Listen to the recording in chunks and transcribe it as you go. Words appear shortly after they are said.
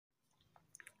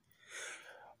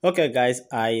Okay, guys,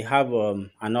 I have an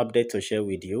update to share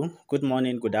with you. Good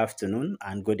morning, good afternoon,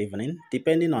 and good evening,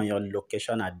 depending on your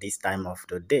location at this time of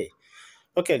the day.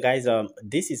 Okay, guys,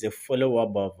 this is a follow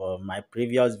up of my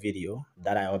previous video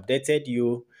that I updated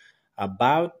you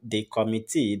about the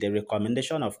committee, the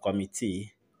recommendation of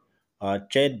committee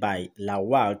chaired by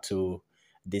Lawal to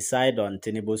decide on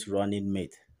Tinubu's running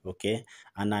mate. Okay,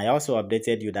 and I also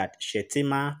updated you that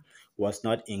Shettima was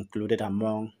not included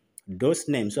among those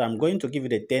names. So I'm going to give you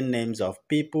the 10 names of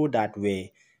people that were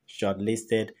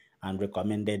shortlisted and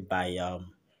recommended by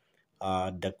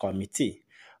the committee.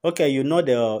 Okay, you know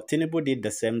the Tinubu did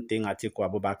the same thing Atiku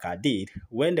Abubakar did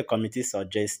when the committee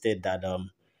suggested that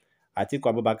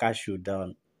Atiku Abubakar should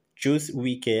choose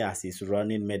Wike as his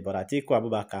running mate, but Atiku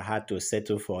Abubakar had to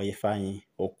settle for Ifeanyi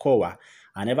Okowa.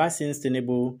 And ever since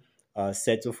Tinubu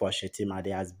settled for Shettima,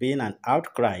 there has been an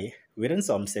outcry within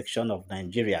some section of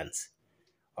Nigerians,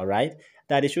 all right,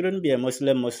 that it shouldn't be a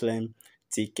Muslim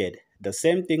ticket. The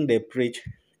same thing they preached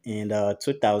in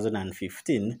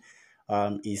 2015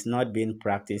 is not being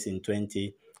practiced in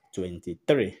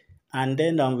 2023. And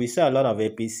then we saw a lot of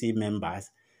APC members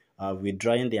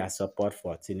withdrawing their support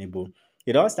for Tinubu.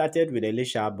 It all started with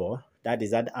Elisha Abo, that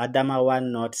is Adamawa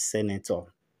North Senator.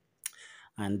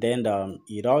 And then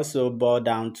it also boiled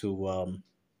down to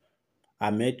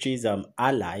Amechi's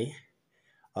ally,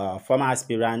 former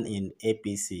aspirant in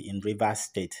APC in Rivers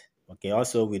State. Okay,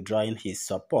 also withdrawing his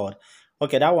support.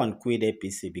 Okay, that one quit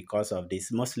APC because of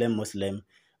this Muslim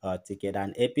ticket.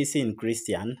 And APC in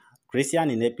Christian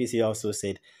in APC also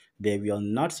said they will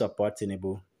not support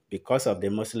Tinubu because of the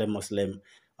Muslim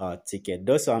ticket.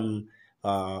 Those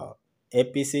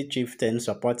APC chieftain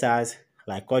supporters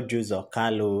like Ojus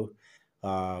Okalu,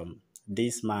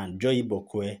 this man Joey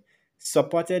Bokwe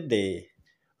supported the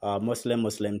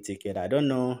Muslim ticket. I don't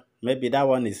know. Maybe that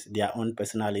one is their own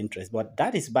personal interest, but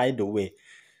that is by the way.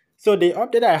 So the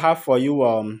update I have for you,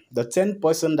 the 10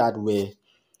 person that were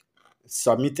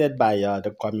submitted by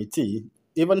the committee,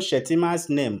 even Shettima's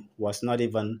name was not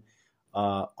even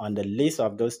on the list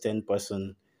of those 10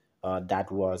 person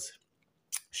that was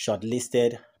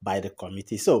shortlisted by the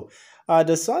committee. So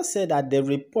the source said that the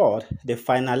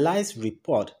finalized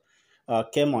report,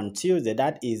 came on Tuesday,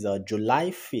 that is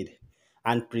July 5th,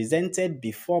 and presented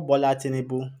before Bola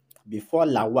Tinubu, before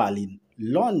Lawal in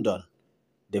London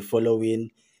the following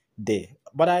day.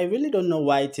 But I really don't know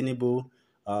why Tinubu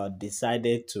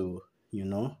decided to,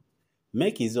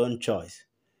 make his own choice,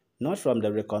 not from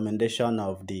the recommendation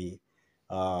of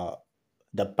uh,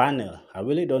 the panel. I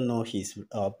really don't know his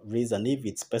reason, if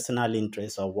it's personal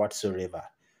interest or whatsoever.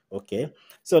 Okay,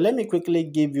 so let me quickly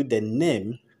give you the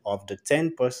name of the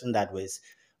 10 person that was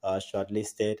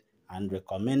shortlisted and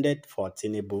recommended for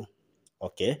Tinubu.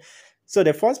 Okay, so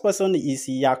the first person is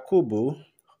Yakubu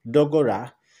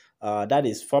Dogora, that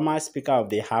is former Speaker of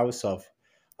the House of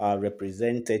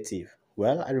Representative.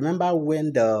 Well, I remember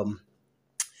when the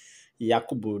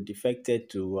Yakubu defected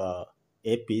to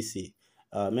APC,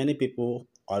 many people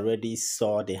already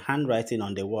saw the handwriting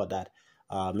on the wall that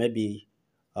maybe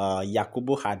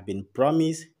Yakubu had been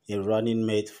promised a running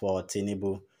mate for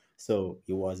Tinubu. So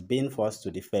he was being forced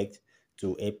to defect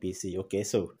to APC. Okay,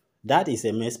 so that is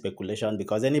a mere speculation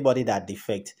because anybody that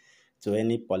defect to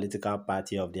any political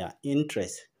party of their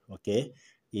interest, okay,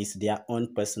 is their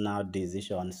own personal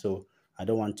decision. So I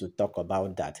don't want to talk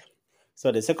about that.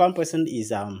 So the second person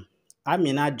is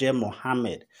Amina J.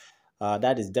 Mohammed,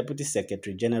 that is Deputy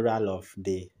Secretary General of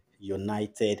the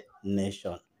United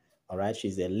Nations. All right,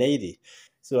 she's a lady.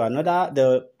 So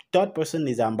the third person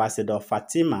is Ambassador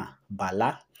Fatima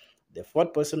Bala. The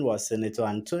fourth person was Senator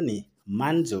Anthony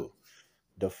Manzo.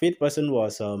 The fifth person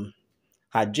was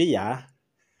Hajiya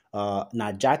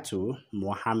Najatu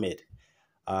Mohammed.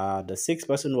 The sixth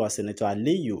person was Senator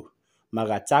Aliyu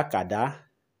Magatakada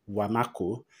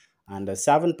Wamako. And the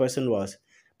seventh person was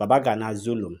Babagana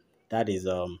Zulum, that is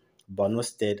Borno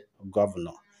State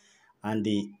Governor. And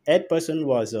the eighth person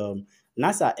was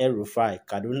Nasser El Rufai,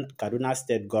 Kaduna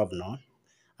State Governor.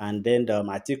 And then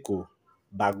Atiku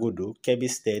Bagudu, Kebbi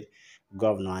State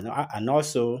Governor. And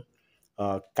also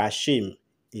Kashim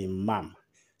Imam.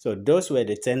 So those were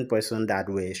the 10 person that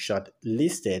were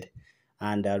shortlisted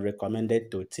and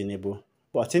recommended to Tinubu.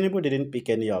 But Tinubu didn't pick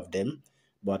any of them,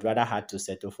 but rather had to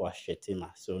settle for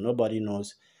Shettima. So nobody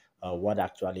knows what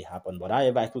actually happened. But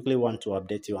however, I quickly want to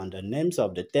update you on the names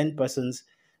of the 10 persons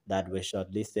that were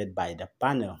shortlisted by the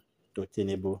panel to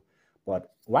Tinubu. But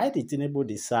why did Tinubu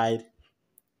decide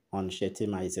on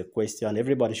Shettima is a question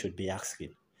everybody should be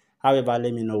asking. However,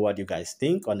 let me know what you guys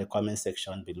think on the comment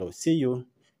section below. See you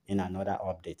in another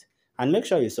update. And make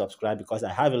sure you subscribe because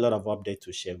I have a lot of updates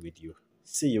to share with you.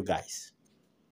 See you guys.